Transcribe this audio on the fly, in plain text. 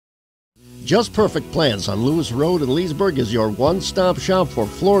Just Perfect Plants on Lewis Road in Leesburg is your one-stop shop for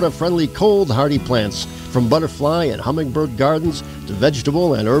Florida-friendly, cold, hardy plants. From butterfly and hummingbird gardens to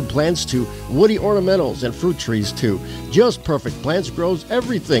vegetable and herb plants to woody ornamentals and fruit trees too. Just Perfect Plants grows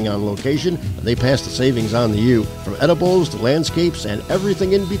everything on location, and they pass the savings on to you. From edibles to landscapes and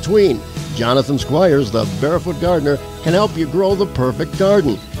everything in between. Jonathan Squires, the Barefoot Gardner, can help you grow the perfect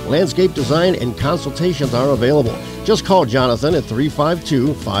garden. Landscape design and consultations are available. Just call Jonathan at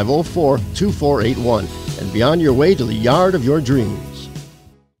 352-504-2481 and be on your way to the yard of your dreams.